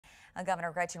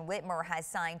Governor Gretchen Whitmer has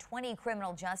signed 20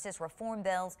 criminal justice reform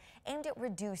bills aimed at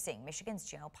reducing Michigan's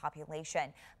jail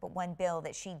population. But one bill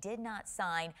that she did not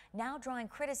sign now drawing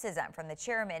criticism from the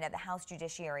chairman of the House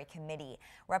Judiciary Committee.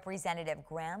 Representative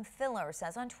Graham Filler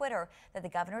says on Twitter that the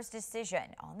governor's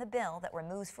decision on the bill that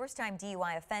removes first-time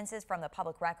DUI offenses from the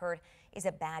public record is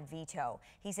a bad veto.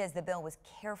 He says the bill was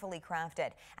carefully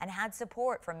crafted and had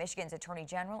support from Michigan's Attorney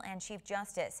General and Chief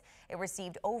Justice. It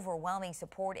received overwhelming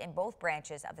support in both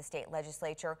branches of the state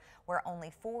legislature, where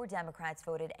only 4 Democrats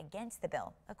voted against the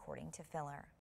bill, according to Filler.